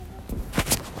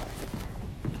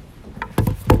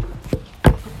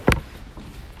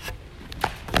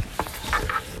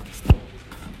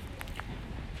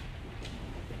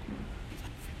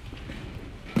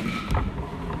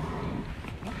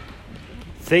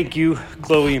Thank you,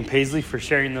 Chloe and Paisley, for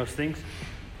sharing those things.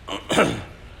 I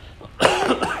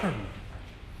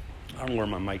don't know where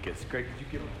my mic is. Greg, could you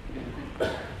give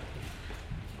it?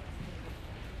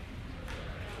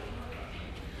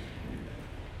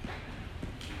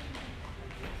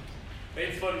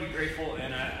 It's fun to be grateful,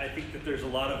 and I think that there's a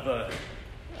lot of,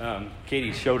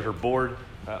 Katie showed her board.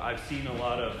 I've seen a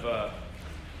lot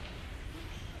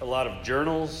of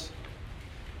journals.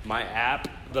 My app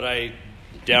that I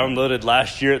downloaded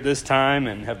last year at this time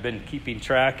and have been keeping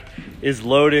track is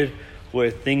loaded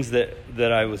with things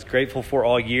that I was grateful for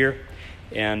all year,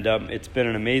 and it's been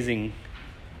an amazing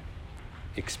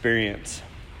experience.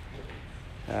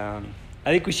 I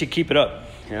think we should keep it up.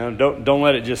 You know, don't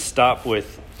let it just stop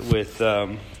with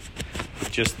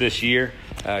just this year.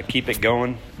 Keep it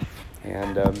going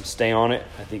and stay on it.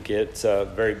 I think it's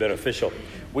very beneficial.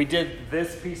 We did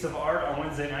this piece of art on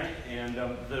Wednesday night, and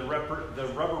the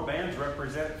rubber bands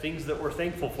represent things that we're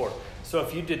thankful for. So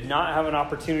if you did not have an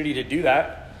opportunity to do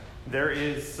that, there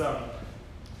is some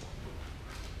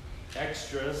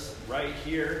extras right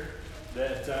here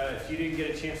that if you didn't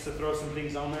get a chance to throw some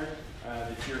things on there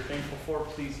that you're thankful for,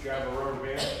 please grab a rubber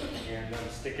band and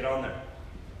stick it on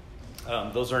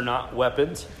there. Those are not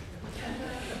weapons,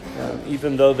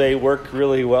 even though they work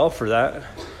really well for that.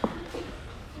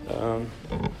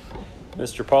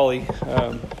 Mr. Pauly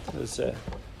has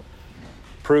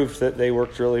proved that they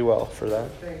worked really well for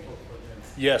that. Thankful for them.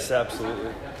 Yes,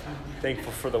 absolutely.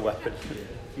 Thankful for the weapon.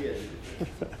 Yes.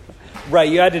 Right,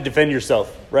 you had to defend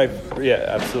yourself. Right, yeah,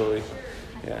 absolutely.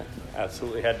 Yeah,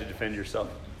 absolutely had to defend yourself.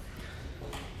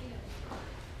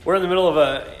 We're in the middle of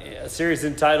a series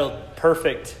entitled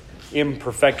Perfect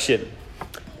Imperfection.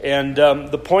 And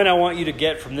the point I want you to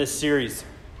get from this series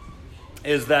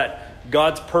is that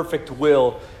God's perfect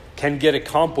will can get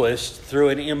accomplished through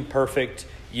an imperfect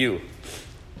you.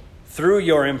 Through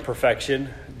your imperfection,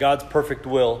 God's perfect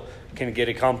will can get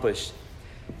accomplished.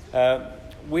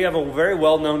 We have a very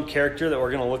well-known character that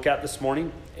we're going to look at this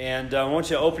morning. And I want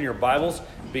you to open your Bibles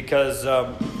because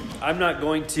I'm not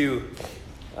going to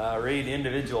read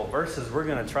individual verses. We're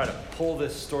going to try to pull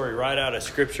this story right out of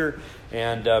Scripture.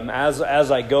 And as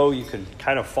I go, you can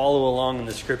kind of follow along in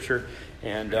the Scripture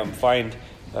and find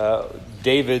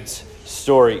David's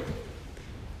story.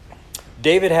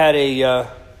 David had an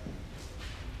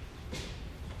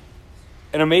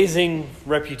amazing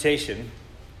reputation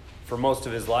for most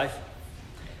of his life.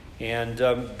 And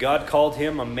God called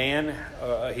him a man.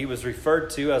 He was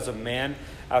referred to as a man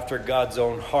after God's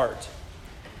own heart.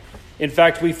 In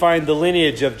fact, we find the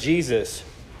lineage of Jesus.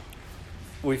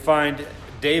 We find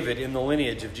David in the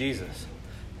lineage of Jesus.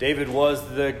 David was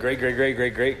the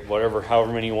great, whatever,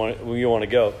 however many you want to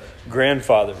go,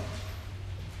 grandfather.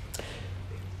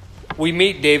 We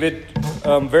meet David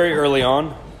very early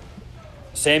on.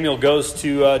 Samuel goes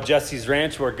to Jesse's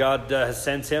ranch where God has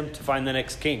sent him to find the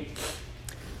next king.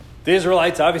 The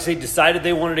Israelites obviously decided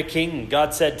they wanted a king. And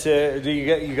God said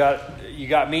you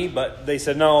got me, but they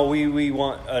said, no, we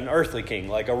want an earthly king,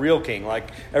 like a real king,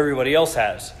 like everybody else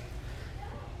has.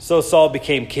 So Saul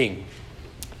became king.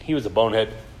 He was a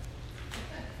bonehead.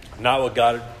 Not what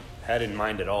God had in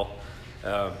mind at all.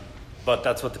 But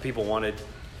that's what the people wanted.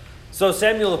 So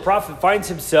Samuel the prophet finds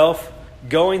himself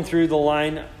going through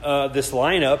this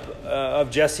lineup of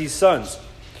Jesse's sons.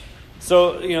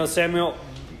 So, Samuel,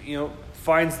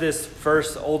 finds this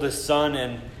first oldest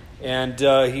son and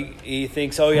he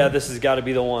thinks, oh yeah, this has got to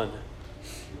be the one.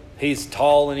 He's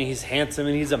tall and he's handsome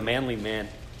and he's a manly man.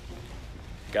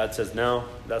 God says, no,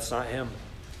 that's not him.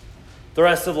 The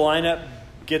rest of the lineup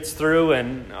gets through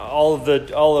and all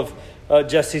of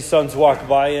Jesse's sons walk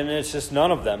by and it's just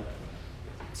none of them.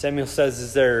 Samuel says,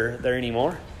 is there any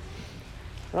more?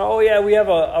 Oh yeah, we have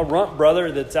a runt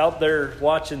brother that's out there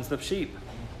watching the sheep.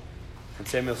 And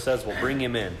Samuel says, well, bring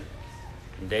him in.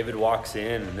 And David walks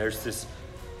in and there's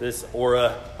this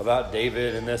aura about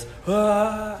David and this,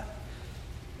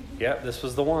 Yep, this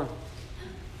was the one.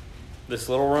 This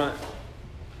little runt.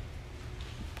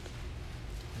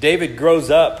 David grows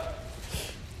up,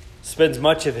 spends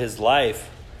much of his life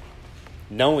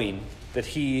knowing that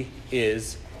he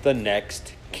is the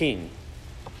next king.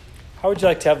 How would you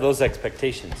like to have those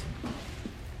expectations?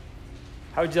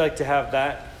 How would you like to have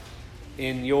that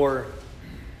in your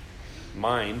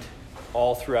mind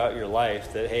all throughout your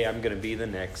life that, hey, I'm going to be the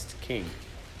next king?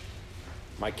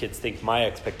 My kids think my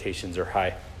expectations are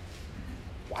high.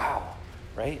 Wow,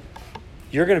 right?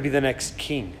 You're going to be the next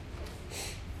king.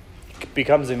 He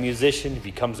becomes a musician. He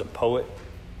becomes a poet.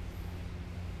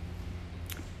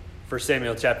 1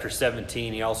 Samuel chapter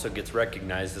 17, he also gets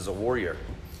recognized as a warrior.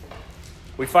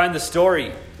 We find the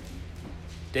story.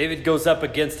 David goes up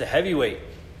against a heavyweight,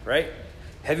 right?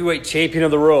 heavyweight champion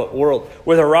of the world,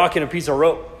 with a rock and a piece of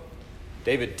rope.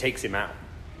 David takes him out.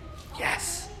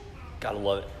 Yes. Gotta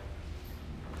love it.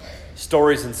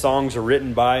 Stories and songs are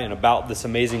written by and about this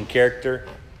amazing character.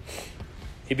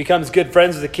 He becomes good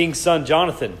friends with the king's son,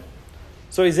 Jonathan.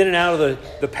 So he's in and out of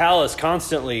the palace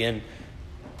constantly. And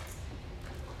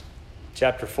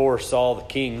chapter 4, Saul the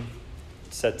king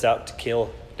sets out to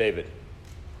kill David.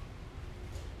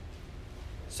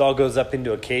 Saul goes up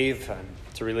into a cave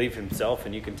to relieve himself,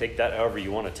 and you can take that however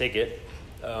you want to take it.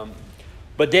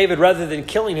 But David, rather than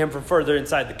killing him from further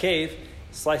inside the cave,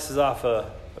 slices off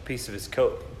a piece of his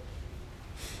coat.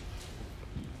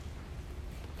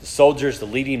 The soldiers, the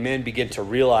leading men, begin to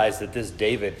realize that this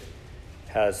David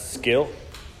has skill,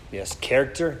 he has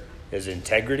character, he has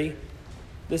integrity.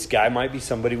 This guy might be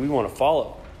somebody we want to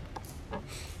follow.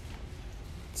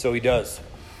 So he does.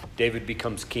 David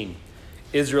becomes king.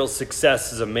 Israel's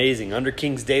success is amazing. Under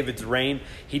King David's reign,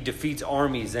 he defeats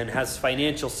armies and has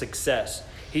financial success.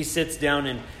 He sits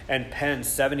down and pens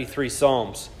 73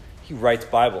 Psalms. He writes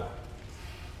Bible.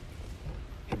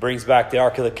 He brings back the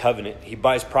Ark of the Covenant. He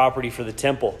buys property for the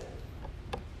temple.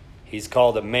 He's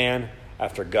called a man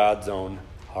after God's own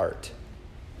heart.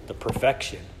 The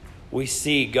perfection. We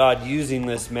see God using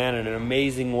this man in an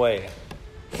amazing way.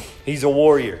 He's a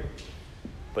warrior,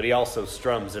 but he also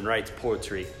strums and writes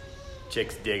poetry.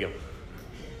 Chicks dig him.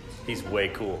 He's way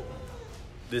cool.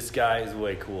 This guy is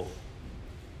way cool.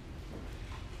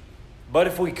 But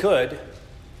if we could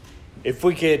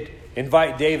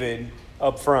invite David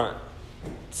up front,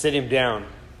 sit him down,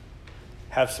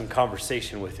 have some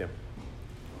conversation with him.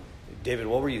 David,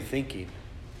 what were you thinking?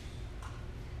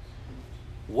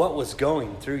 What was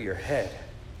going through your head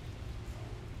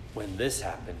when this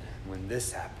happened, when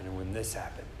this happened, and when this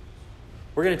happened?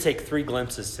 We're going to take 3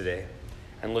 glimpses today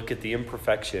and look at the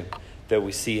imperfection that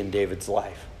we see in David's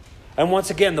life. And once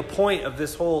again, the point of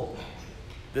this whole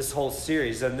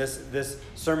series and this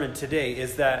sermon today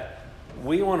is that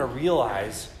we want to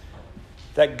realize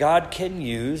that God can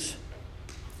use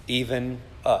even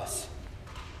us.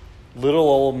 Little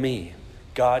old me.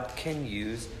 God can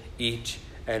use each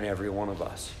and every one of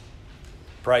us.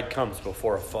 Pride comes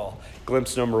before a fall.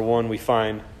 Glimpse number 1, we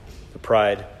find the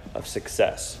pride of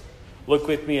success. Look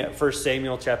with me at 1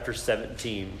 Samuel chapter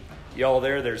 17. Y'all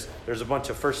there? There's a bunch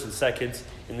of first and seconds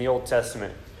in the Old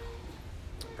Testament.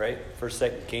 Right?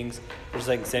 1st, 2nd Kings,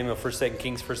 1st, 2nd Samuel, 1st, 2nd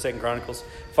Kings, 1st, 2nd Chronicles.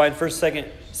 Find 1st, 2nd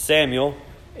Samuel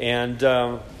and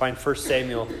find 1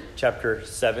 Samuel chapter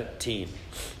 17.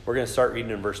 We're going to start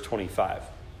reading in verse 25.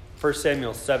 1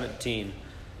 Samuel 17,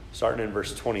 starting in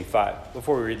verse 25.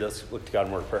 Before we read this, look to God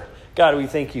in word of prayer. God, we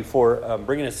thank you for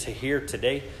bringing us to here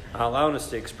today, allowing us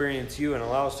to experience you and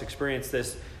allow us to experience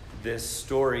this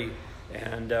story.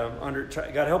 And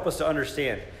God, help us to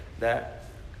understand that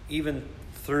even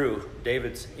through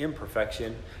David's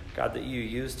imperfection, God, that you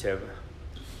used him.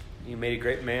 You made a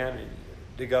great man, and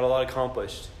you got a lot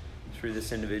accomplished through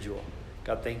this individual.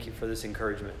 God, thank you for this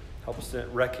encouragement. Help us to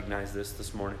recognize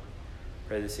this morning.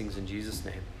 Pray these things in Jesus'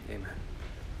 name. Amen.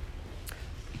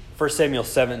 1 Samuel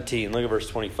 17, look at verse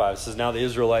 25. It says, now the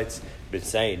Israelites have been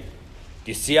saying, do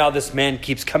you see how this man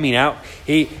keeps coming out?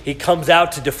 He comes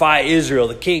out to defy Israel.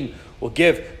 The king will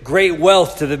give great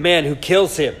wealth to the man who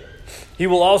kills him. He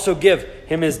will also give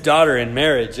him his daughter in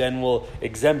marriage and will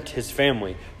exempt his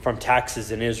family from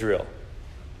taxes in Israel.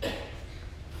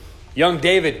 Young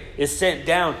David is sent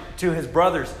down to his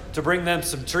brothers to bring them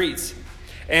some treats.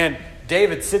 And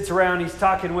David sits around, he's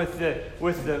talking with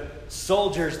the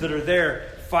soldiers that are there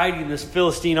fighting this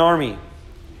Philistine army.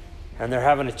 And they're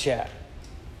having a chat.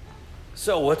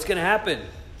 So what's going to happen?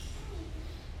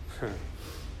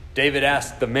 David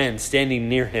asked the men standing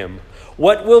near him,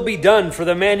 what will be done for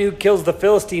the man who kills the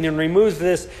Philistine and removes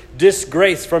this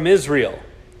disgrace from Israel?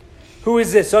 Who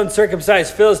is this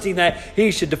uncircumcised Philistine that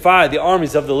he should defy the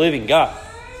armies of the living God?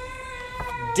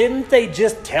 Didn't they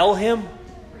just tell him?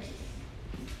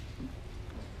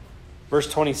 Verse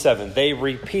 27, they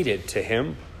repeated to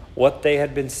him what they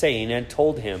had been saying and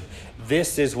told him,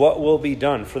 this is what will be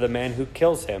done for the man who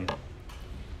kills him.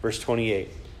 Verse 28,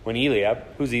 when Eliab,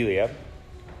 who's Eliab?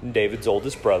 David's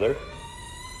oldest brother.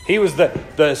 He was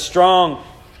the strong,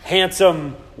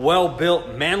 handsome,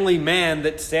 well-built, manly man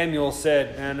that Samuel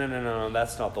said, no,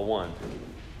 that's not the one.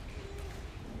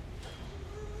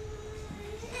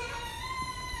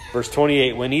 Verse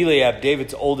 28, when Eliab,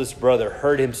 David's oldest brother,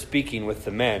 heard him speaking with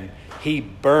the men, he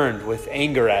burned with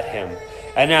anger at him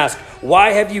and asked,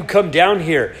 why have you come down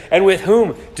here? And with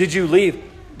whom did you leave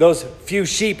those few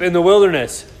sheep in the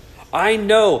wilderness? I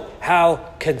know how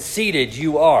conceited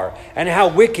you are and how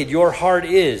wicked your heart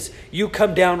is. You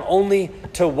come down only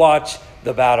to watch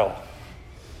the battle.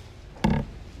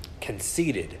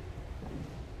 conceited.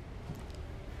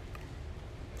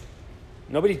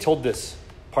 Nobody told this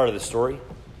part of the story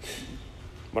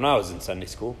when I was in Sunday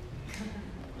school.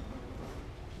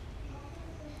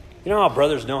 You know how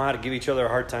brothers know how to give each other a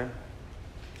hard time?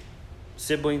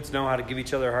 Siblings know how to give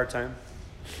each other a hard time?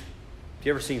 Have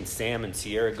you ever seen Sam and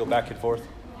Sierra go back and forth?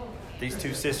 These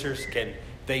two sisters,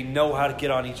 they know how to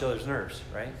get on each other's nerves,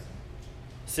 right?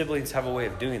 Siblings have a way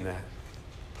of doing that.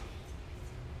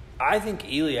 I think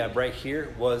Eliab right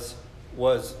here was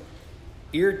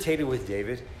irritated with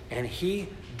David, and he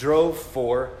drove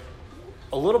for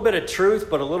a little bit of truth,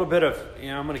 but a little bit of,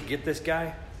 I'm going to get this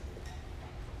guy.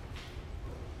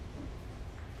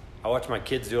 I watch my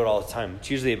kids do it all the time.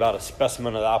 It's usually about a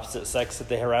specimen of the opposite sex that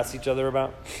they harass each other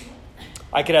about.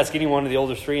 I could ask any one of the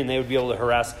older three, and they would be able to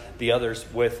harass the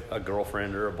others with a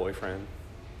girlfriend or a boyfriend.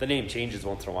 The name changes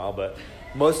once in a while, but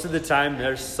most of the time,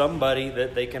 there's somebody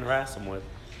that they can harass them with.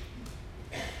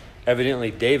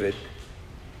 Evidently, David,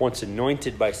 once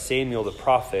anointed by Samuel the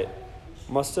prophet,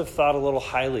 must have thought a little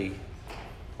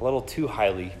too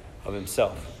highly of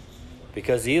himself,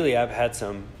 because Eliab had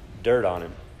some dirt on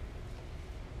him.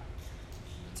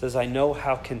 It says, I know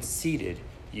how conceited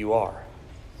you are.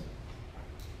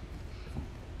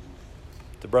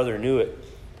 The brother knew it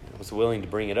and was willing to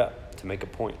bring it up to make a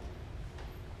point.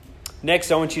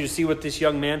 Next, I want you to see what this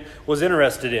young man was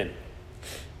interested in.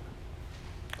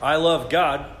 I love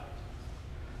God,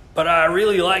 but I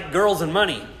really like girls and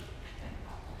money.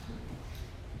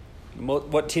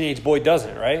 What teenage boy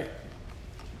doesn't, right?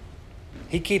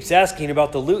 He keeps asking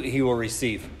about the loot he will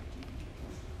receive.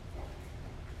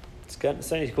 The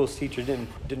Sunday school teacher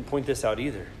didn't point this out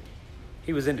either.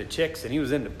 He was into chicks and he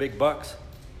was into big bucks.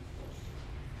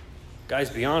 Guys,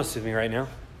 be honest with me right now.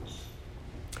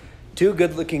 Two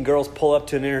good-looking girls pull up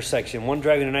to an intersection. One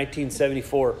driving a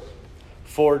 1974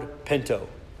 Ford Pinto,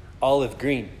 olive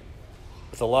green,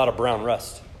 with a lot of brown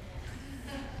rust.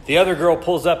 The other girl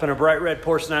pulls up in a bright red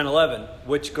Porsche 911.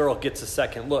 Which girl gets a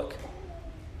second look?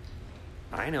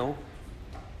 I know.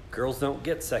 Girls don't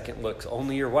get second looks,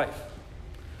 only your wife.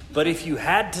 But if you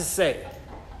had to say,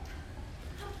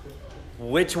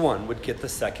 which one would get the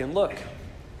second look?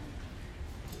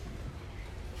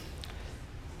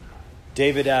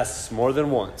 David asks more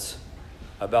than once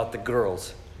about the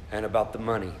girls and about the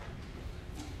money.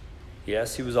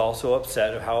 Yes, he was also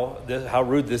upset at how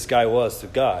rude this guy was to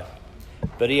God.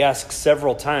 But he asks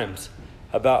several times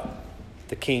about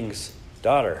the king's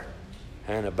daughter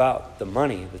and about the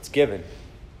money that's given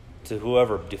to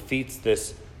whoever defeats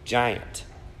this giant.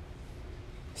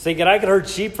 He's thinking, I could herd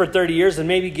sheep for 30 years and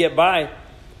maybe get by,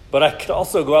 but I could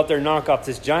also go out there and knock off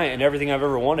this giant, and everything I've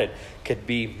ever wanted could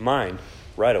be mine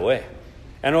right away.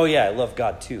 And oh yeah, I love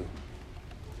God too.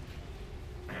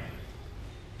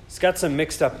 He's got some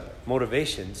mixed up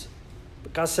motivations,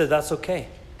 but God said, that's okay.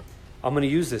 I'm going to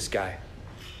use this guy.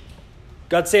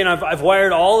 God's saying, I've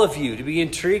wired all of you to be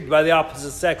intrigued by the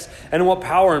opposite sex and what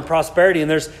power and prosperity, and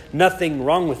there's nothing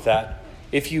wrong with that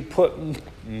if you put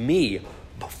me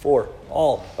before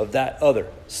all of that other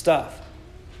stuff.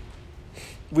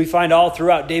 We find all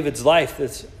throughout David's life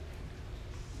that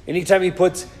anytime he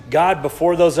puts God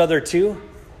before those other two,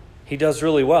 he does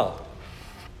really well.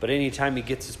 But anytime he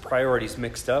gets his priorities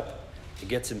mixed up, he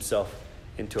gets himself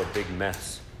into a big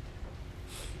mess.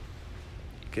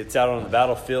 He gets out on the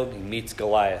battlefield, he meets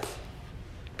Goliath.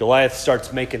 Goliath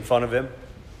starts making fun of him.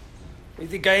 You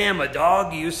think I am, a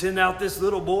dog? You send out this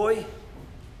little boy?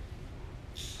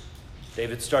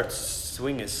 David starts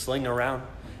swinging his sling around,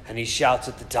 and he shouts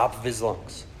at the top of his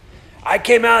lungs, I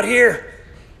came out here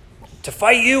to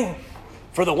fight you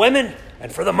for the women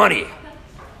and for the money.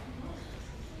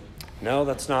 No,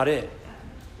 that's not it.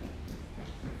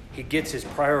 He gets his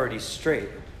priorities straight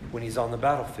when he's on the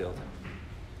battlefield.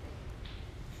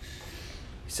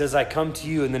 He says, I come to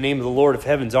you in the name of the Lord of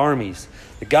heaven's armies,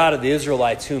 the God of the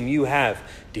Israelites whom you have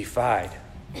defied.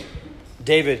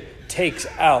 David takes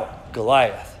out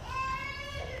Goliath.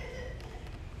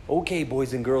 Okay,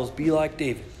 boys and girls, be like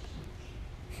David.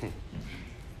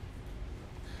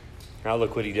 Now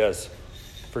look what he does.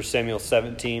 1 Samuel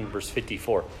 17, verse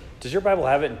 54. Does your Bible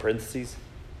have it in parentheses?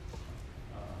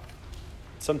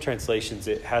 Some translations,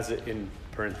 it has it in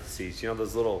parentheses. You know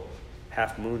those little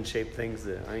half moon shaped things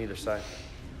that on either side?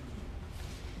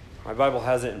 My Bible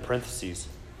has it in parentheses.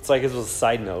 It's like it was a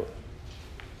side note.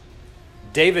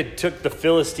 David took the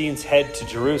Philistines' head to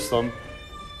Jerusalem,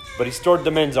 but he stored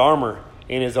the men's armor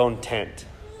in his own tent.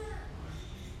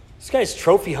 This guy's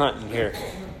trophy hunting here.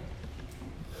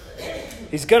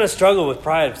 He's going to struggle with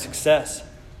pride of success.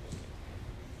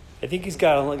 I think he's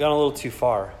gone a little too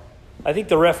far. I think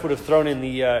the ref would have thrown in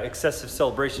the excessive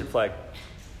celebration flag.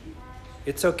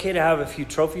 It's okay to have a few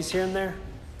trophies here and there,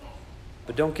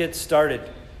 but don't get started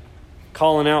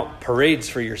calling out parades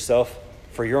for yourself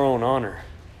for your own honor,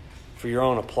 for your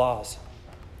own applause.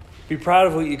 Be proud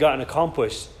of what you got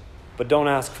accomplished, but don't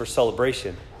ask for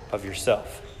celebration of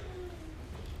yourself.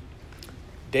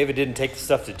 David didn't take the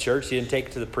stuff to church. He didn't take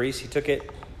it to the priest. He took it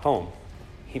home.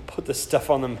 He put the stuff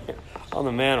on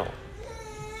the mantle.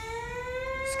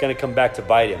 It's going to come back to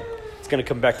bite him. It's going to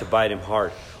come back to bite him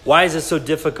hard. Why is it so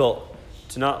difficult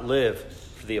to not live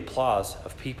for the applause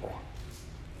of people?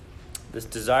 This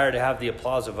desire to have the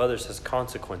applause of others has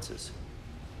consequences.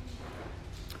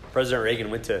 President Reagan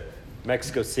went to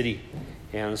Mexico City,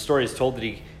 and the story is told that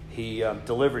he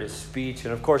delivered his speech,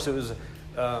 and of course it was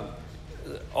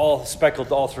all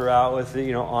speckled all throughout with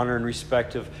honor and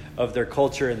respect of their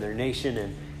culture and their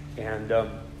nation,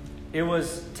 and it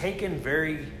was taken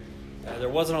very. There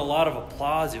wasn't a lot of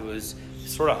applause. It was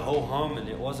sort of ho hum, and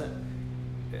it wasn't.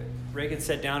 Reagan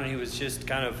sat down and he was just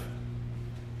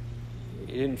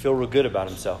he didn't feel real good about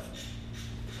himself.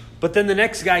 But then the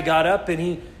next guy got up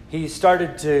and he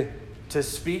started to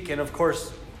speak, and of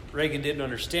course Reagan didn't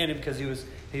understand him because he was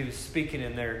speaking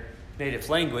in their native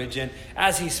language. And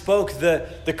as he spoke,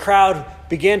 the crowd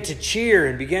began to cheer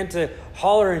and began to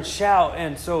holler and shout,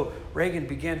 and so Reagan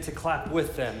began to clap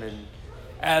with them. And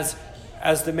as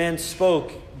the man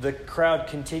spoke, the crowd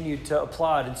continued to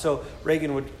applaud, and so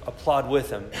Reagan would applaud with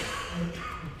him.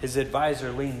 His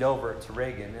advisor leaned over to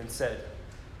Reagan and said,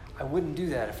 "I wouldn't do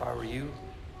that if I were you.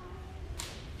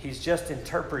 He's just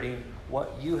interpreting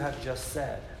what you have just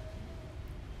said."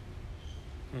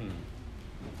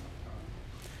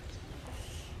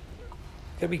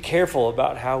 Gotta be careful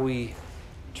about how we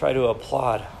try to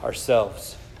applaud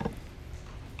ourselves.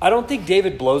 I don't think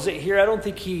David blows it here. I don't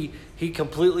think he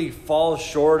completely falls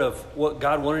short of what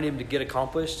God wanted him to get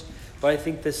accomplished. But I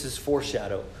think this is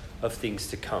foreshadow of things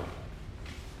to come.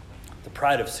 The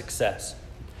pride of success.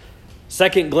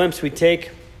 Second glimpse we take,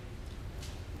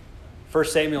 1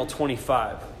 Samuel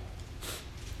 25.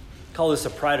 Call this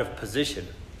a pride of position.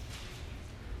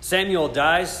 Samuel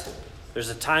dies. There's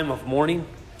a time of mourning.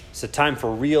 It's a time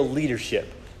for real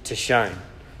leadership to shine.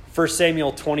 1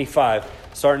 Samuel 25,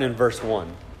 starting in verse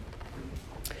 1.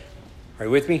 Are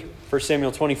you with me? 1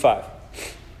 Samuel 25.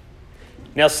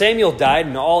 Now Samuel died,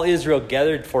 and all Israel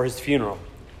gathered for his funeral.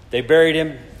 They buried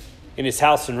him in his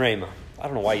house in Ramah. I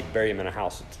don't know why you'd bury him in a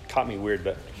house. It caught me weird,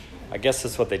 but I guess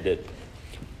that's what they did.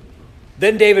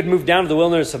 Then David moved down to the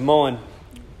wilderness of Moab.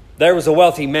 There was a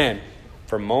wealthy man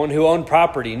from Moab who owned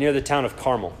property near the town of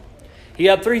Carmel. He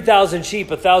had 3,000 sheep,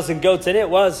 1,000 goats, and it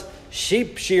was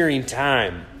sheep shearing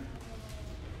time.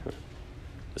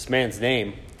 This man's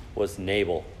name was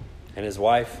Nabal, and his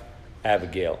wife,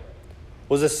 Abigail,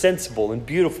 was a sensible and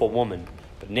beautiful woman.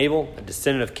 But Nabal, a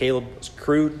descendant of Caleb, was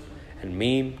crude and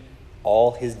mean,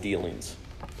 all his dealings.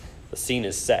 The scene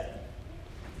is set.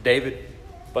 David,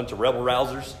 a bunch of rebel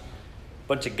rousers, a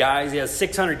bunch of guys. He has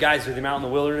 600 guys with him out in the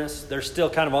wilderness. They're still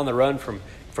kind of on the run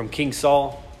from King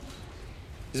Saul.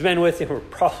 His men with him were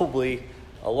probably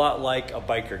a lot like a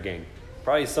biker gang.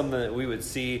 Probably something that we would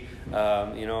see,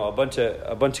 a bunch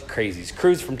of crazies.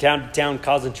 Cruise from town to town,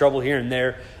 causing trouble here and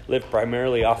there, live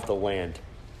primarily off the land.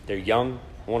 They're young,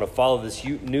 want to follow this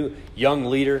new young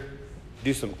leader,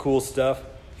 do some cool stuff.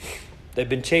 They've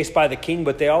been chased by the king,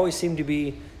 but they always seem to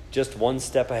be just one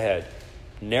step ahead,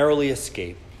 narrowly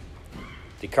escape.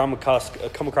 They come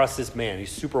across this man. He's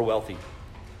super wealthy,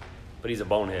 but he's a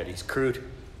bonehead. He's crude.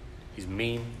 He's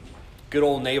mean. Good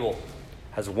old Nabal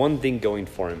has one thing going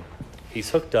for him. He's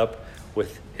hooked up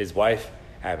with his wife,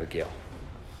 Abigail.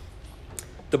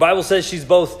 The Bible says she's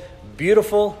both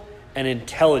beautiful and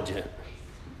intelligent.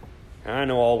 And I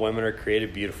know all women are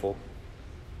created beautiful.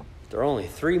 There are only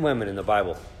 3 women in the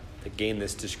Bible that gain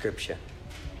this description.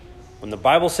 When the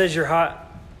Bible says you're hot,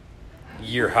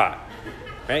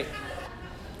 right?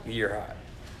 You're hot.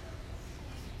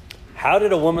 How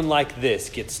did a woman like this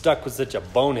get stuck with such a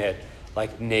bonehead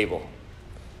like Nabal?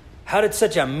 How did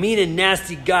such a mean and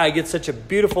nasty guy get such a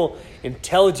beautiful,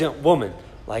 intelligent woman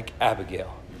like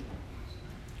Abigail?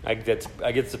 I get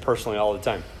this personally all the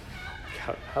time.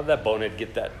 How did that bonehead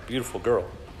get that beautiful girl?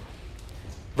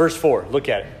 Verse 4, look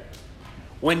at it.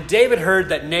 When David heard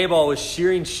that Nabal was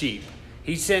shearing sheep,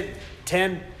 he sent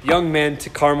 10 young men to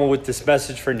Carmel with this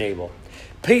message for Nabal.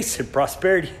 Peace and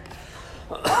prosperity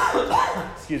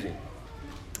excuse me,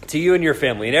 to you and your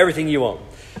family and everything you own.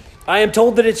 I am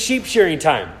told that it's sheep shearing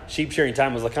time. Sheep shearing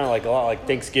time was kind of like a lot like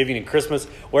Thanksgiving and Christmas,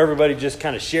 where everybody just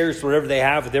kind of shares whatever they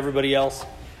have with everybody else.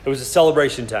 It was a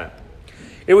celebration time.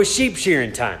 It was sheep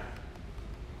shearing time.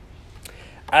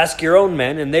 Ask your own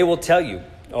men, and they will tell you.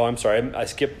 Oh, I'm sorry, I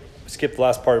skipped skip the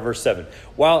last part of verse 7.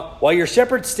 While your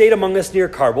shepherds stayed among us near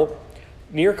Carmel,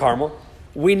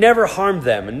 we never harmed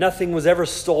them, and nothing was ever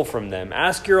stole from them.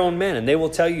 Ask your own men, and they will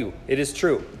tell you it is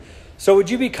true. So would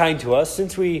you be kind to us,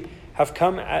 since we have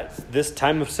come at this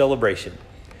time of celebration?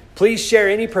 Please share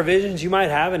any provisions you might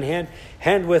have on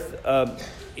hand with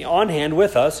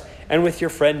us and with your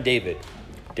friend David.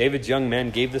 David's young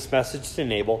men gave this message to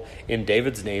Nabal in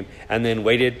David's name, and then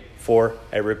waited for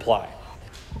a reply.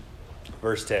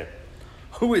 Verse 10.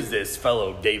 Who is this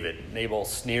fellow David? Nabal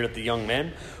sneered at the young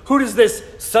men. Who does this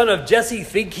son of Jesse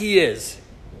think he is?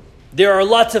 There are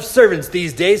lots of servants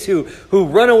these days who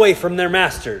run away from their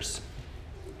masters.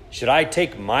 Should I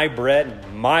take my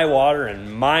bread, my water,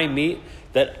 and my meat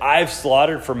that I've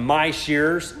slaughtered for my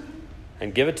shearers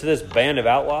and give it to this band of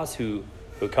outlaws who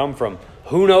come from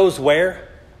who knows where?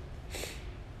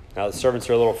 Now the servants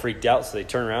are a little freaked out, so they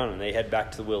turn around and they head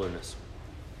back to the wilderness.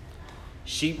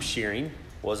 Sheep shearing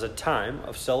was a time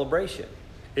of celebration.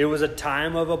 It was a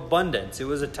time of abundance. It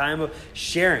was a time of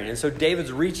sharing. And so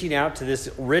David's reaching out to this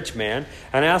rich man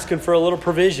and asking for a little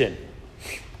provision.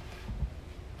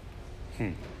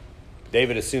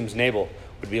 David assumes Nabal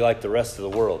would be like the rest of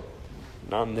the world.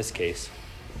 Not in this case.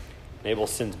 Nabal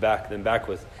sends them back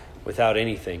without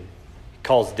anything. He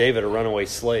calls David a runaway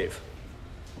slave.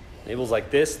 Nabal's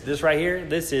like, this right here,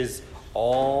 this is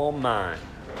all mine.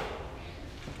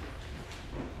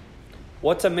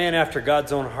 What's a man after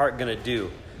God's own heart going to do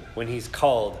when he's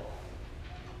called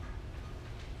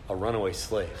a runaway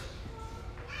slave?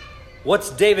 What's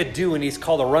David do when he's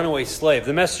called a runaway slave?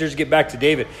 The messengers get back to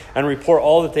David and report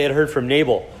all that they had heard from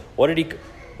Nabal. What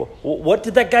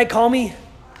did that guy call me?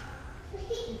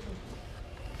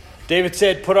 David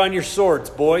said, put on your swords,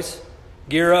 boys.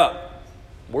 Gear up.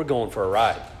 We're going for a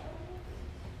ride.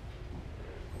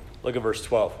 Look at verse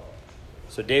 12.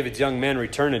 So David's young men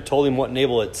returned and told him what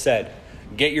Nabal had said.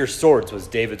 Get your swords, was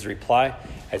David's reply,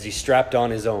 as he strapped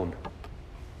on his own.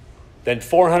 Then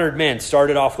 400 men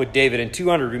started off with David, and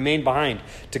 200 remained behind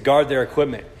to guard their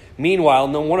equipment.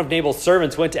 Meanwhile, one of Nabal's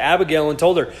servants went to Abigail and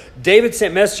told her, David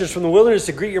sent messengers from the wilderness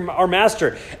to greet our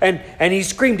master, and he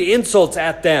screamed insults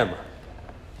at them.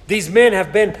 These men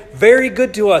have been very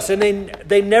good to us, and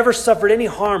they never suffered any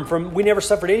harm we never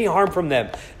suffered any harm from them.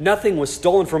 Nothing was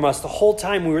stolen from us the whole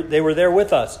time they were there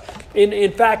with us.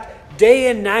 In fact,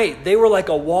 day and night, they were like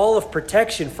a wall of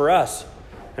protection for us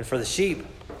and for the sheep.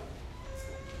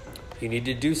 You need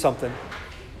to do something.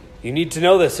 You need to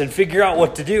know this and figure out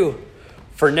what to do.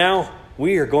 For now,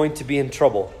 we are going to be in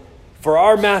trouble. For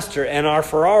our master and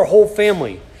for our whole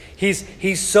family.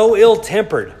 He's so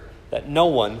ill-tempered that no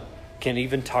one can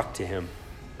even talk to him.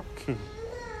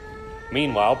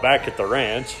 Meanwhile, back at the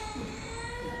ranch,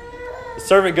 the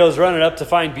servant goes running up to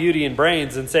find Beauty and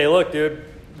Brains and say, look, dude,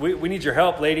 we need your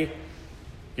help, lady.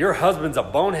 Your husband's a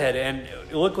bonehead, and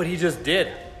look what he just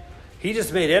did. He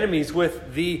just made enemies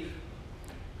with the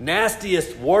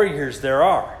nastiest warriors there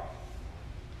are.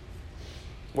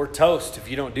 We're toast if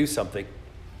you don't do something.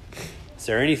 Is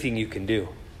there anything you can do?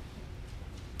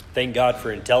 Thank God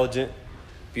for intelligent,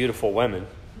 beautiful women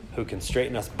who can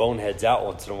straighten us boneheads out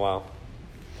once in a while.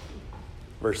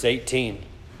 Verse 18,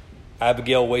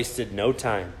 Abigail wasted no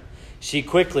time. She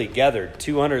quickly gathered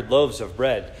 200 loaves of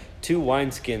bread, 2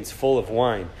 wineskins full of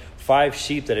wine, 5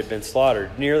 sheep that had been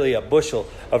slaughtered, nearly a bushel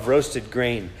of roasted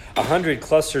grain, 100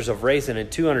 clusters of raisin,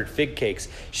 and 200 fig cakes.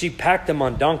 She packed them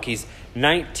on donkeys,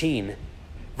 19.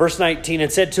 Verse 19,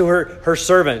 and said to her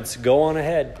servants, go on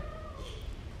ahead.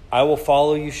 I will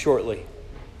follow you shortly.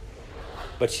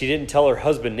 But she didn't tell her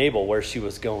husband Nabal where she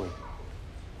was going.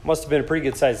 Must have been a pretty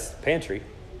good sized pantry.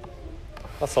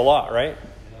 That's a lot, right?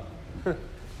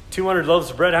 200 loaves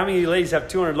of bread. How many ladies have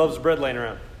 200 loaves of bread laying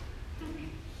around?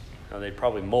 Oh, they'd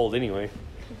probably mold anyway.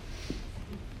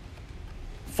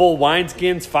 Full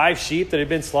wineskins, 5 sheep that had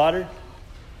been slaughtered.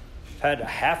 I've had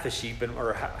half a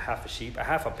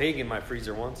pig in my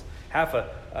freezer once. Half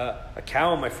a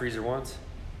cow in my freezer once.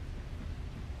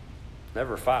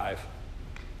 Never 5.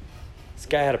 This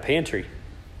guy had a pantry.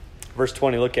 Verse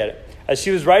 20, look at it. As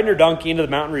she was riding her donkey into the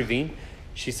mountain ravine,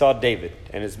 she saw David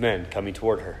and his men coming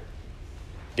toward her.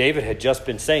 David had just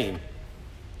been saying,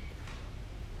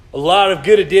 a lot of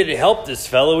good it did to help this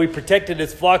fellow. We protected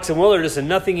his flocks and wilderness, and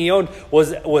nothing he owned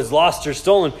was lost or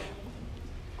stolen.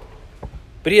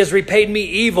 But he has repaid me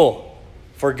evil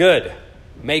for good.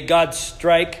 May God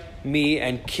strike me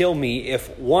and kill me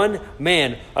if one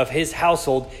man of his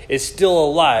household is still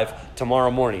alive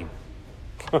tomorrow morning.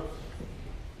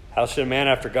 How should a man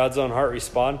after God's own heart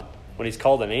respond when he's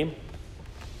called a name?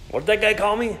 What did that guy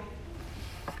call me?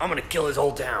 I'm going to kill his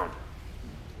whole town.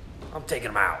 I'm taking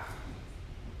him out.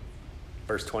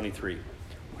 Verse 23.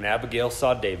 When Abigail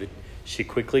saw David, She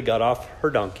quickly got off her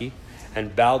donkey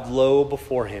and bowed low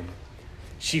before him.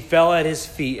 She fell at his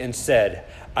feet and said,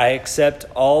 "I accept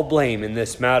all blame in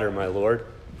this matter, my lord.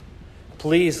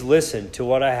 Please listen to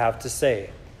what I have to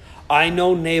say. I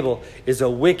know Nabal is a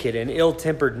wicked and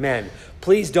ill-tempered man.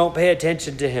 Please don't pay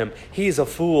attention to him. He's a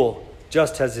fool,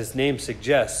 just as his name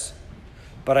suggests.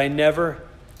 But I never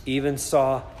even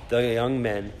saw the young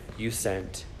men you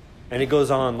sent." And it goes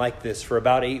on like this for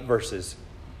about 8 verses.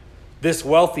 This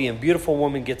wealthy and beautiful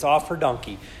woman gets off her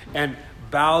donkey and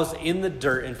bows in the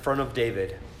dirt in front of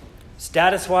David.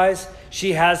 Status-wise,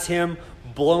 she has him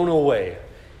blown away.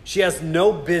 She has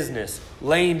no business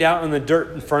laying down in the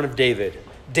dirt in front of David.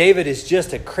 David is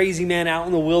just a crazy man out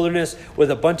in the wilderness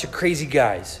with a bunch of crazy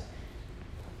guys.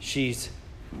 She's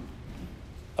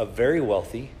a very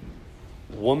wealthy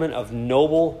woman of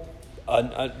noble,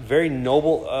 a very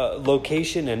noble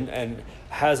location and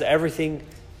has everything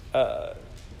a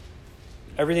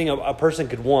person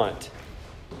could want.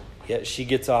 Yet she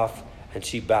gets off and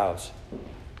she bows.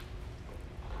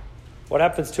 What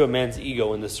happens to a man's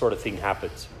ego when this sort of thing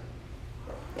happens?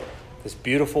 This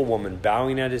beautiful woman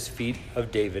bowing at his feet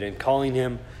of David and calling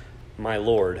him my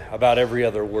lord about every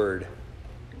other word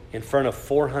in front of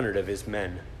 400 of his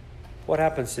men. What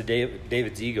happens to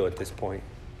David's ego at this point?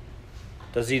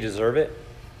 Does he deserve it?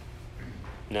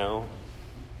 No.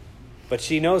 But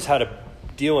she knows how to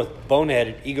deal with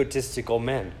boneheaded, egotistical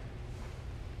men.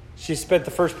 She spent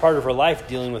the first part of her life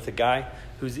dealing with a guy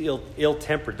who's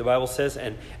ill-tempered, the Bible says,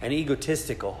 and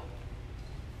egotistical.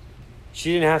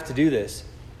 She didn't have to do this.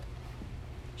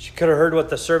 She could have heard what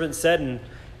the servant said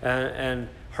and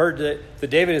heard that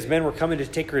David and his men were coming to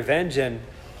take revenge and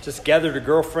just gathered her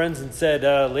girlfriends and said,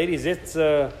 ladies,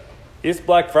 it's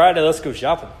Black Friday, let's go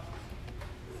shopping.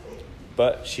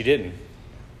 But she didn't.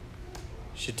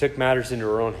 She took matters into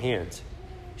her own hands.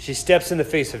 She steps in the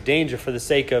face of danger for the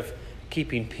sake of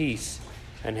keeping peace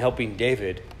and helping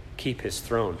David keep his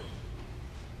throne.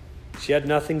 She had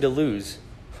nothing to lose,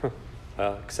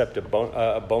 except a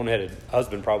boneheaded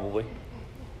husband probably.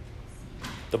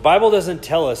 The Bible doesn't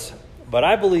tell us, but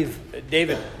I believe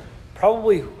David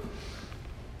probably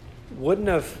wouldn't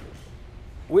have...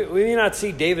 We may not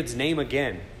see David's name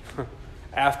again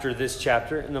after this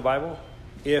chapter in the Bible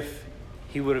if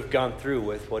he would have gone through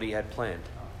with what he had planned.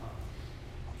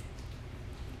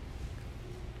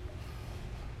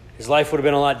 His life would have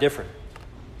been a lot different.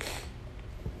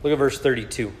 Look at verse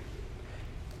 32.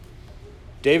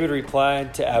 David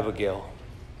replied to Abigail,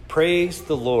 "Praise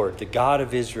the Lord, the God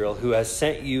of Israel, who has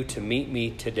sent you to meet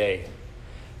me today.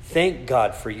 Thank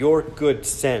God for your good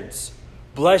sense.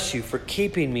 Bless you for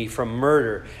keeping me from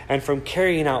murder and from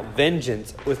carrying out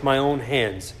vengeance with my own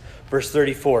hands." Verse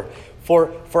 34.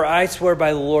 For I swear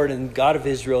by the Lord and God of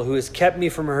Israel, who has kept me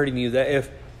from hurting you, that if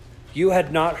you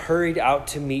had not hurried out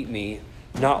to meet me,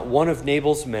 not one of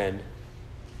Nabal's men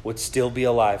would still be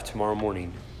alive tomorrow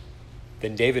morning.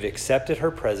 Then David accepted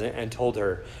her present and told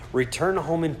her, "Return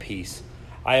home in peace.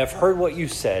 I have heard what you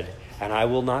said, and I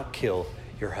will not kill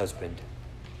your husband."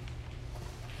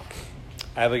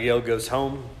 Abigail goes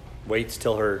home, waits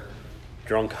till her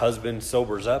drunk husband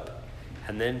sobers up,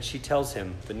 and then she tells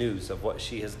him the news of what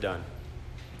she has done.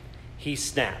 He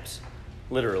snaps,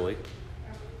 literally,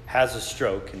 has a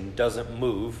stroke, and doesn't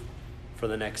move for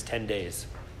the next 10 days,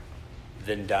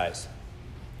 then dies.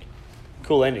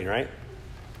 Cool ending, right?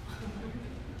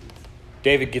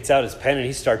 David gets out his pen and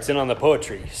he starts in on the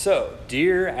poetry. So,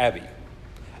 dear Abby,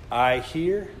 I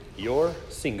hear you're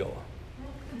single.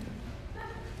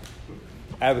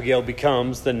 Abigail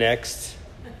becomes the next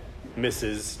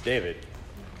Mrs. David.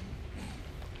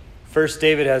 First,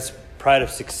 David has pride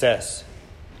of success.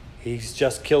 He's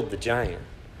just killed the giant.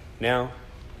 Now,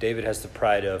 David has the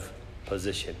pride of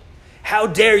position. How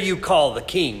dare you call the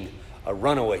king a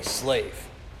runaway slave?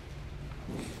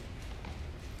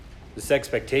 This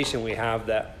expectation we have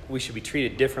that we should be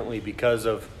treated differently because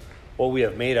of what we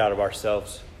have made out of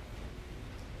ourselves.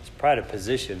 It's pride of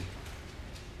position.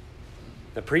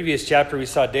 In the previous chapter, we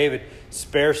saw David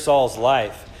spare Saul's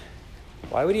life.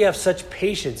 Why would he have such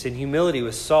patience and humility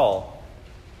with Saul,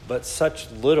 but such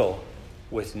little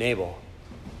with Nabal?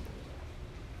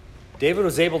 David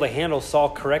was able to handle Saul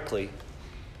correctly,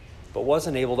 but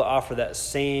wasn't able to offer that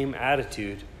same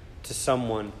attitude to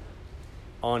someone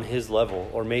on his level,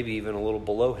 or maybe even a little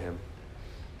below him.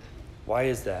 Why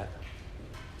is that?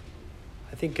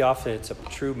 I think often it's a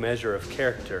true measure of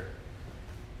character.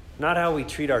 Not how we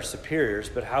treat our superiors,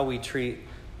 but how we treat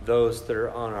those that are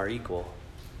on our equal,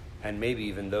 and maybe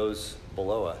even those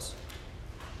below us.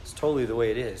 It's totally the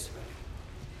way it is.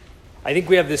 I think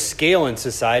we have this scale in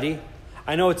society.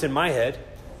 I know it's in my head.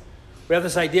 We We have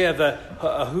this idea of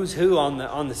a who's who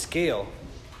on the scale.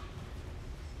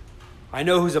 I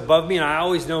know who's above me, and I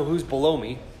always know who's below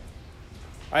me.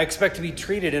 I expect to be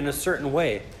treated in a certain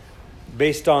way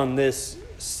based on this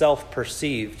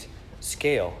self-perceived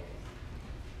scale.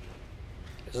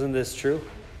 Isn't this true?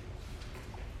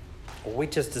 Well,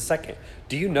 wait just a second.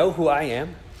 Do you know who I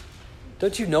am?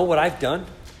 Don't you know what I've done?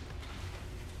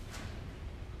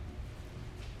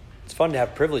 It's fun to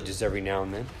have privileges every now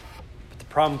and then. But the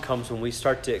problem comes when we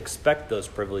start to expect those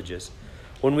privileges.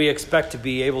 When we expect to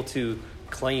be able to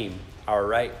claim our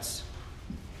rights.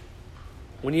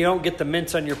 When you don't get the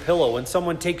mints on your pillow, when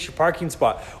someone takes your parking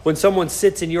spot, when someone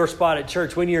sits in your spot at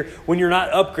church, when you're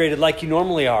not upgraded like you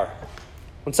normally are,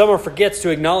 when someone forgets to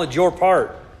acknowledge your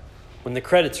part, when the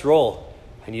credits roll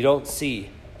and you don't see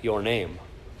your name.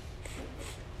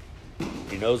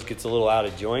 Your nose gets a little out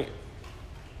of joint.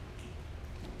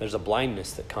 There's a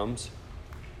blindness that comes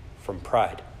from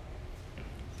pride.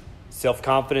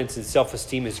 Self-confidence and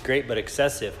self-esteem is great, but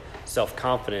excessive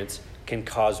self-confidence can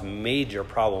cause major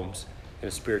problems in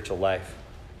a spiritual life.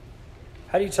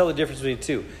 How do you tell the difference between the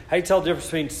two? How do you tell the difference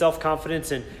between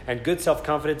self-confidence and good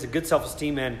self-confidence and good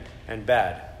self-esteem and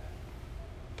bad?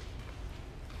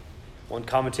 One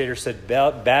commentator said,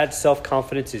 bad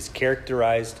self-confidence is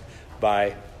characterized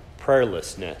by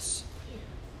prayerlessness.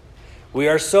 We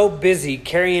are so busy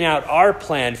carrying out our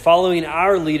plan, following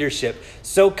our leadership,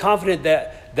 so confident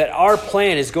that our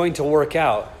plan is going to work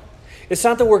out. It's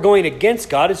not that we're going against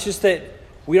God, it's just that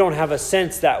we don't have a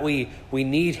sense that we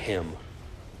need him.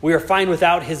 We are fine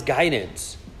without his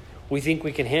guidance. We think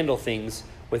we can handle things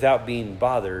without being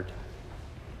bothered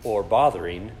or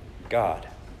bothering God.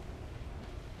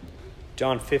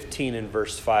 John 15 and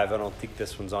verse 5. I don't think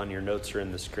this one's on your notes or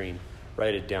in the screen.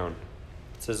 Write it down.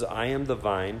 It says, I am the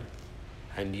vine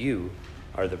and you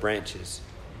are the branches.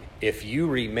 If you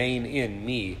remain in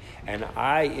me and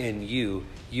I in you,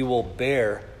 you will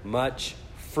bear much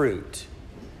fruit.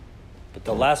 But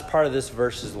the last part of this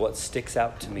verse is what sticks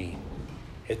out to me.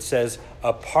 It says,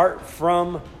 apart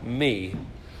from me,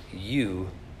 you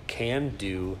can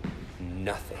do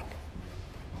nothing.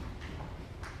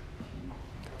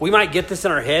 We might get this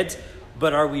in our heads,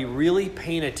 but are we really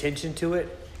paying attention to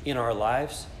it in our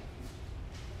lives?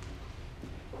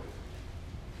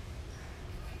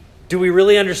 Do we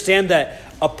really understand that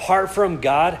apart from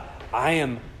God, I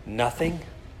am nothing?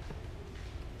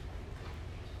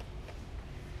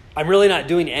 I'm really not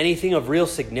doing anything of real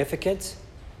significance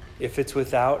if it's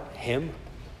without him.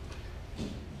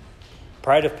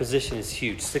 Pride of position is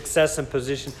huge. Success and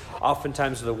position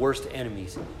oftentimes are the worst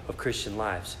enemies of Christian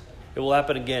lives. It will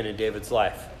happen again in David's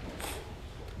life.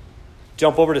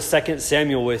 Jump over to 2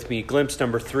 Samuel with me. Glimpse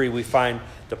number 3, we find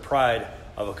the pride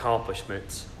of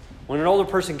accomplishments. When an older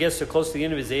person gets so close to the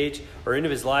end of his age or end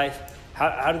of his life,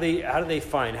 how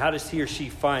does he or she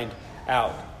find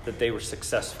out that they were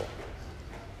successful?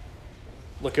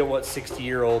 Look at what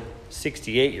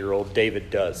 68-year-old David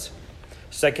does.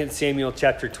 2 Samuel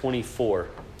chapter 24.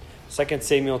 2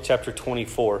 Samuel chapter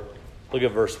 24. Look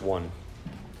at verse 1.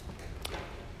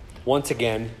 Once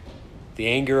again, the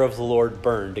anger of the Lord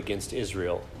burned against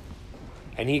Israel,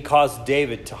 and he caused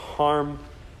David to harm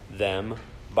them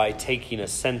by taking a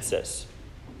census.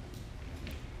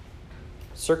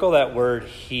 Circle that word,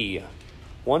 he.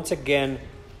 Once again,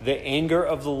 the anger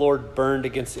of the Lord burned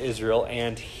against Israel,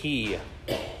 and he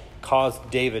caused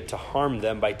David to harm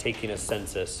them by taking a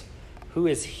census. Who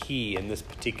is he in this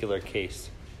particular case?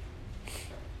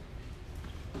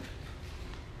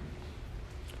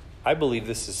 I believe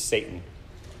this is Satan.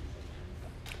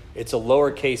 It's a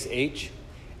lowercase h,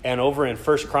 and over in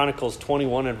 1 Chronicles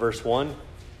 21 and verse 1,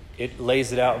 it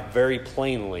lays it out very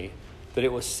plainly that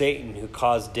it was Satan who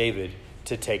caused David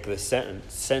to take the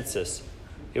census.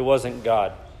 It wasn't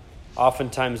God.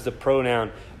 Oftentimes the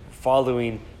pronoun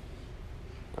following,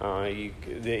 the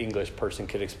English person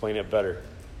could explain it better.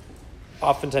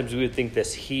 Oftentimes we would think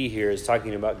this he here is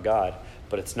talking about God,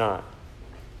 but it's not.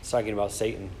 It's talking about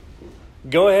Satan.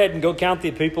 Go ahead and go count the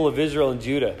people of Israel and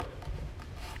Judah.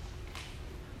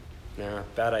 Nah,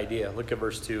 bad idea. Look at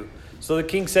verse 2. So the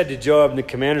king said to Joab and the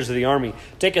commanders of the army,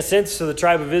 take a census of the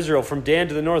tribe of Israel from Dan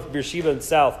to the north, Beersheba and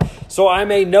south, so I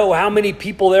may know how many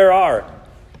people there are.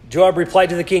 Joab replied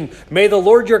to the king, may the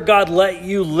Lord your God let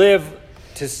you live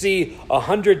to see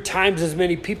 100 times as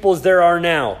many people as there are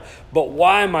now. But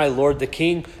why, my lord the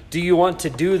king, do you want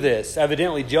to do this?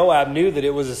 Evidently, Joab knew that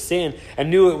it was a sin and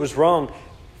knew it was wrong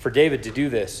for David to do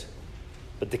this.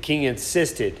 But the king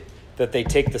insisted that they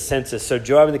take the census. So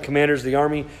Joab and the commanders of the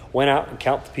army went out and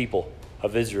counted the people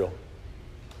of Israel.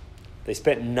 They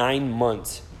spent 9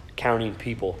 months counting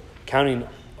people in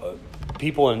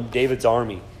David's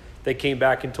army. They came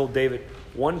back and told David,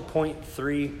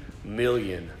 1.3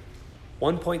 million.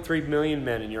 1.3 million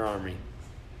men in your army.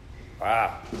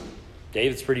 Wow.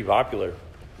 David's pretty popular.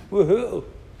 Woohoo.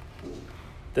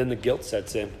 Then the guilt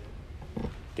sets in.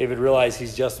 David realized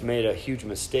he's just made a huge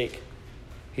mistake.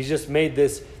 He's just made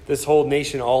this whole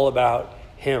nation all about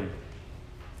him.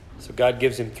 So God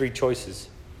gives him 3 choices.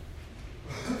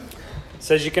 It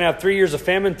says you can have 3 years of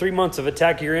famine, 3 months of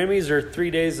attacking your enemies, or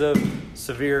 3 days of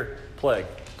severe plague.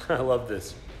 I love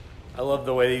this. I love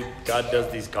the way God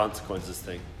does these consequences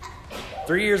thing.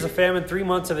 3 years of famine, 3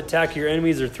 months of attacking your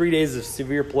enemies, or 3 days of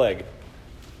severe plague.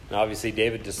 And obviously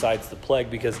David decides the plague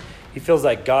because he feels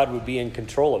like God would be in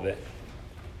control of it.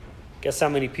 Guess how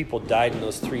many people died in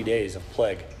those 3 days of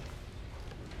plague?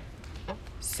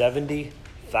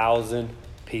 70,000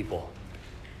 people.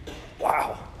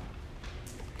 Wow.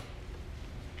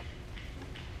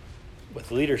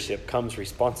 With leadership comes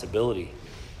responsibility.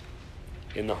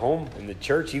 In the home, in the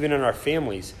church, even in our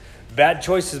families. Bad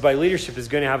choices by leadership is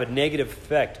going to have a negative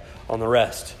effect on the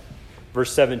rest.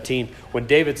 Verse 17, when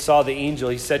David saw the angel,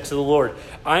 he said to the Lord,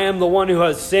 I am the one who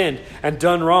has sinned and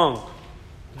done wrong.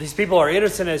 These people are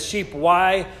innocent as sheep.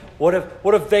 Why? What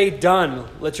have they done?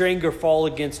 Let your anger fall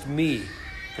against me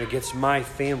and against my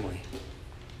family.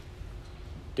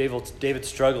 David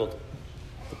struggled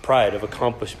with the pride of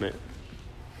accomplishment.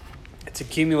 It's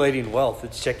accumulating wealth.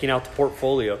 It's checking out the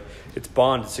portfolio. It's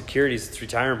bonds, it's securities, it's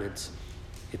retirements.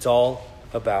 It's all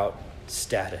about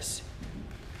status.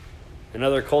 In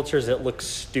other cultures, it looks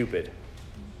stupid.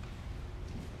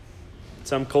 In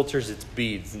some cultures, it's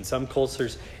beads. In some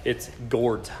cultures, it's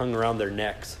gourds hung around their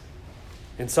necks.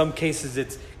 In some cases,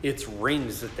 it's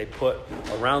rings that they put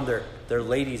around their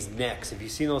ladies' necks. Have you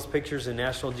seen those pictures in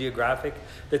National Geographic?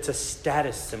 That's a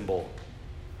status symbol.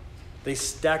 They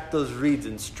stack those reeds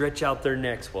and stretch out their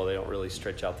necks. Well, they don't really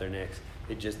stretch out their necks.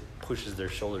 It just pushes their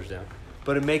shoulders down.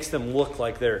 But it makes them look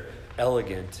like they're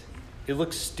elegant. It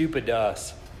looks stupid to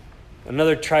us.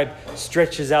 Another tribe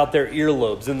stretches out their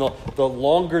earlobes, and the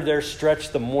longer they're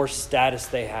stretched, the more status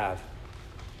they have.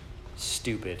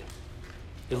 Stupid.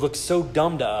 It looks so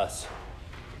dumb to us,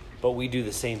 but we do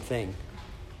the same thing.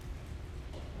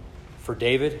 For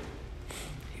David,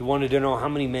 he wanted to know how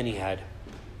many men he had.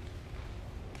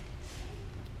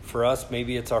 For us,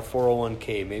 maybe it's our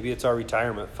 401k. Maybe it's our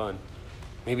retirement fund.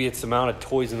 Maybe it's the amount of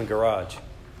toys in the garage.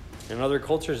 In other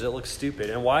cultures, it looks stupid.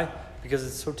 And why? Because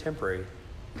it's so temporary.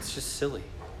 It's just silly.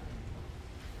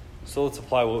 So let's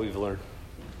apply what we've learned.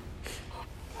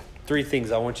 3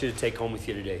 things I want you to take home with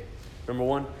you today. Number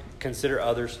 1, consider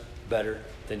others better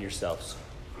than yourselves.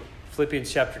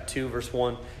 Philippians chapter 2, verse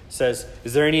 1 says,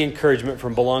 is there any encouragement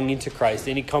from belonging to Christ,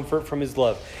 any comfort from his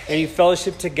love, any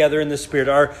fellowship together in the Spirit?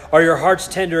 Are your hearts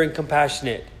tender and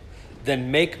compassionate?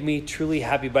 Then make me truly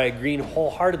happy by agreeing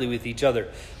wholeheartedly with each other,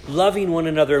 loving one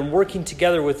another and working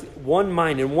together with one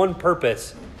mind and one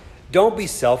purpose. Don't be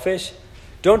selfish.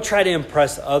 Don't try to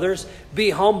impress others. Be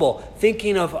humble,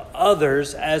 thinking of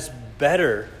others as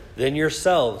better than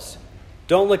yourselves.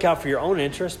 Don't look out for your own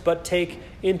interest, but take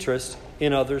interest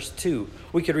in others too.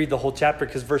 We could read the whole chapter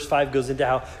because verse 5 goes into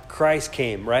how Christ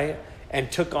came, right?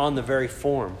 And took on the very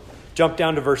form. Jump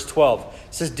down to verse 12.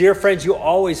 It says, dear friends, you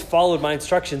always followed my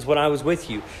instructions when I was with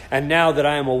you. And now that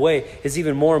I am away, it's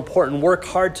even more important. Work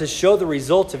hard to show the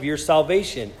results of your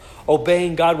salvation,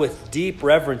 obeying God with deep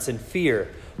reverence and fear.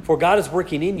 For God is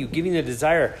working in you, giving the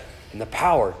desire and the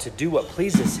power to do what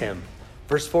pleases him.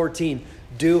 Verse 14,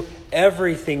 do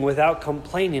everything without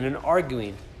complaining and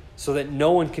arguing, so that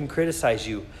no one can criticize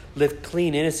you. Live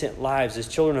clean, innocent lives as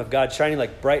children of God, shining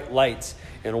like bright lights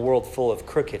in a world full of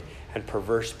crooked and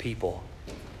perverse people.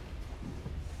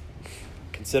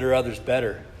 Consider others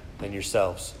better than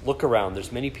yourselves. Look around.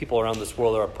 There's many people around this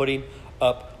world that are putting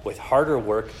up with harder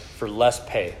work for less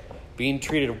pay, being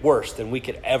treated worse than we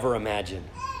could ever imagine.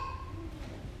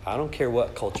 I don't care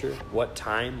what culture, what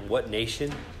time, what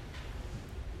nation.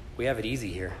 We have it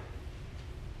easy here.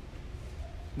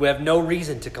 We have no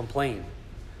reason to complain.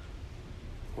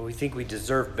 Well, we think we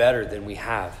deserve better than we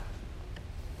have.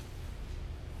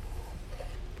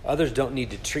 Others don't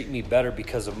need to treat me better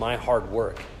because of my hard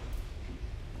work.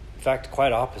 In fact,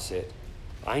 quite opposite.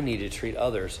 I need to treat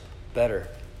others better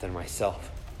than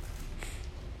myself.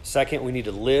 Second, we need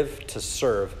to live to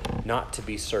serve, not to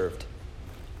be served.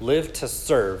 Live to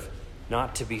serve,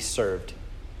 not to be served.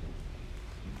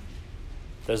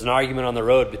 There's an argument on the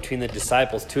road between the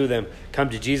disciples. 2 of them come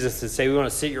to Jesus and say, we want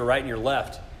to sit your right and your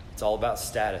left. It's all about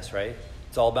status, right?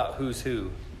 It's all about who's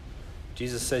who.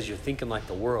 Jesus says you're thinking like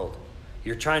the world.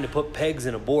 You're trying to put pegs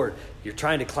in a board. You're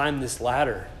trying to climb this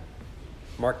ladder.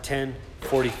 Mark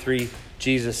 10:43,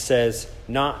 Jesus says,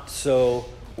 not so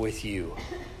with you.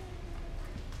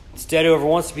 Instead, whoever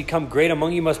wants to become great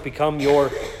among you must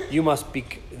be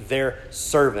their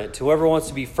servant. Whoever wants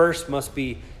to be first must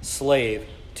be slave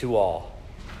to all.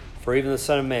 For even the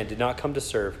Son of Man did not come to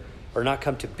serve, or not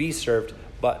come to be served,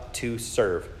 but to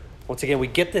serve. Once again, we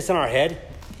get this in our head.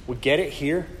 We get it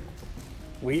here.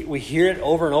 We hear it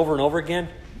over and over and over again.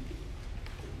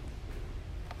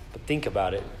 But think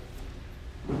about it.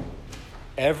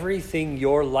 Everything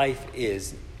your life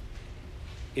is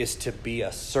to be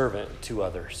a servant to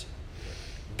others.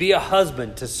 Be a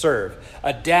husband to serve,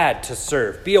 a dad to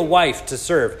serve, be a wife to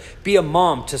serve, be a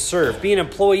mom to serve, be an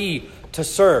employee to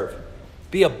serve,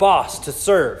 be a boss to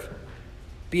serve,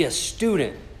 be a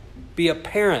student, be a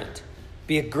parent,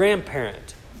 be a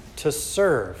grandparent to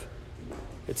serve.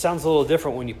 It sounds a little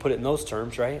different when you put it in those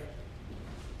terms, right?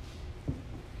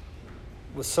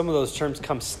 With some of those terms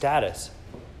comes status,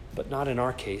 but not in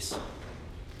our case.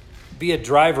 Be a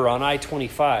driver on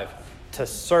I-25 to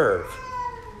serve.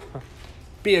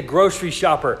 Be a grocery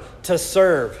shopper to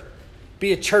serve.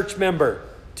 Be a church member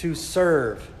to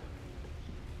serve.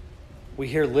 We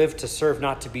hear live to serve,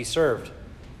 not to be served.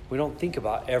 We don't think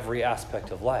about every aspect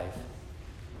of life.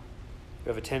 We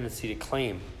have a tendency to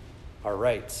claim our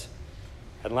rights.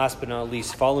 And last but not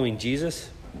least, following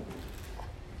Jesus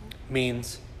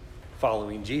means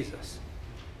following Jesus.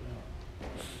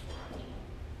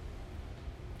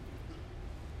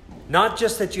 Not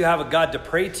just that you have a God to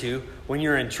pray to when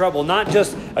you're in trouble. Not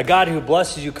just a God who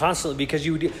blesses you constantly because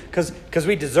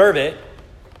we deserve it.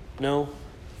 No,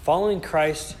 following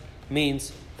Christ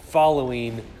means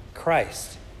following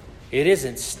Christ. It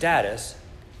isn't status,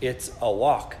 it's a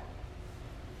walk.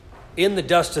 In the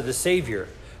dust of the Savior,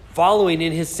 following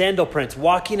in his sandal prints,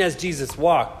 walking as Jesus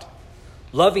walked,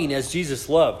 loving as Jesus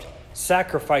loved,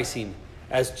 sacrificing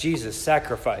as Jesus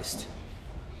sacrificed.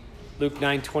 Luke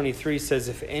 9:23 says,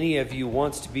 if any of you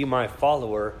wants to be my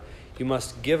follower, you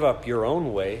must give up your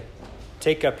own way,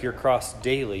 take up your cross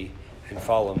daily, and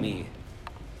follow me.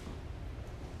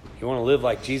 You want to live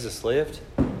like Jesus lived?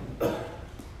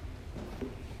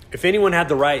 If anyone had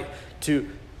the right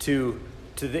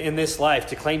in this life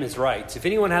to claim his rights, if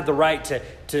anyone had the right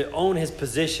to own his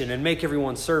position and make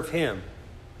everyone serve him,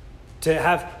 to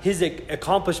have his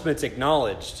accomplishments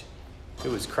acknowledged, it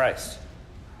was Christ.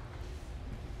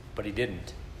 But he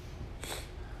didn't.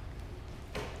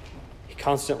 He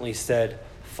constantly said,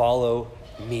 follow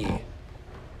me.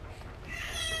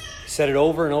 He said it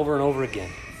over and over and over again.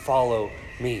 Follow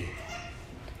me.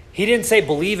 He didn't say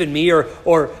believe in me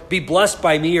or be blessed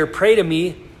by me or pray to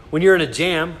me when you're in a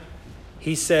jam.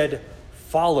 He said,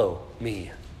 follow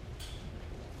me.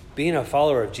 Being a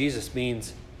follower of Jesus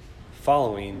means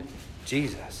following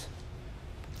Jesus.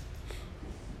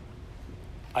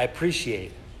 I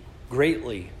appreciate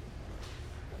greatly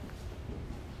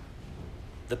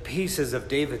the pieces of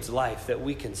David's life that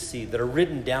we can see, that are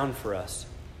written down for us.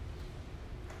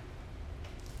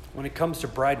 When it comes to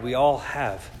pride, we all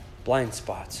have blind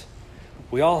spots.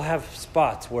 We all have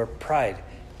spots where pride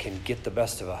can get the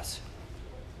best of us.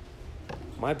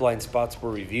 My blind spots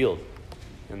were revealed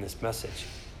in this message.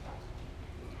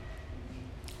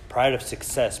 Pride of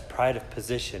success, pride of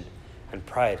position, and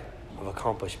pride of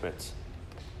accomplishments.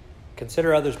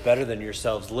 Consider others better than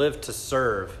yourselves. Live to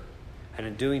serve, and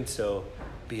in doing so,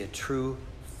 be a true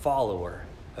follower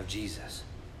of Jesus.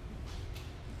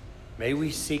 May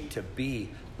we seek to be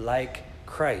like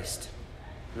Christ,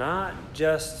 not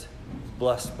just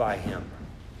blessed by him.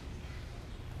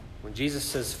 When Jesus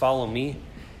says, follow me,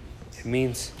 it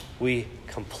means we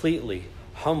completely,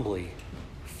 humbly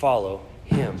follow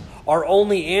him. Our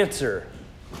only answer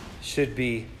should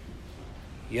be,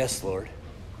 yes, Lord.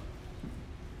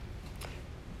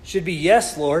 Should be,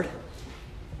 yes, Lord.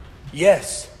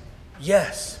 Yes,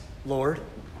 yes, Lord.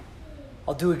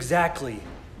 I'll do exactly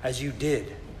as you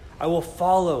did. I will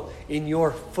follow in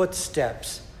your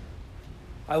footsteps.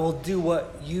 I will do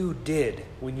what you did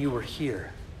when you were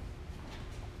here.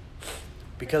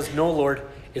 Because no, Lord,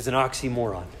 is an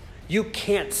oxymoron. You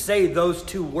can't say those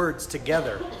two words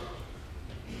together.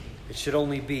 It should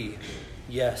only be,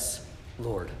 yes,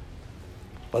 Lord.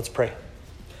 Let's pray.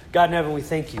 God in heaven, we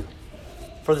thank you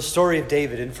for the story of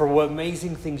David and for what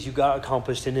amazing things you got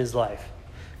accomplished in his life.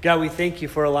 God, we thank you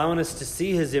for allowing us to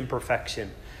see his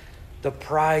imperfection, the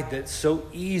pride that so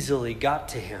easily got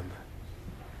to him.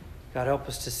 God, help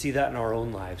us to see that in our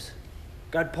own lives.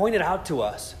 God, point it out to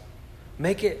us.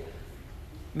 Make it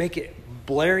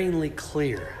blaringly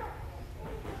clear.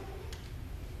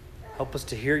 Help us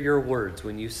to hear your words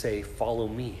when you say, follow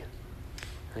me.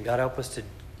 And God, help us to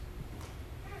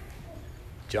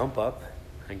jump up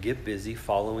and get busy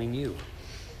following you.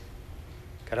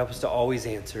 God, help us to always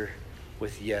answer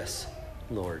with yes,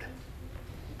 Lord.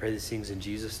 Pray these things in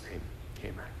Jesus' name.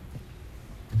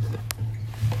 Amen.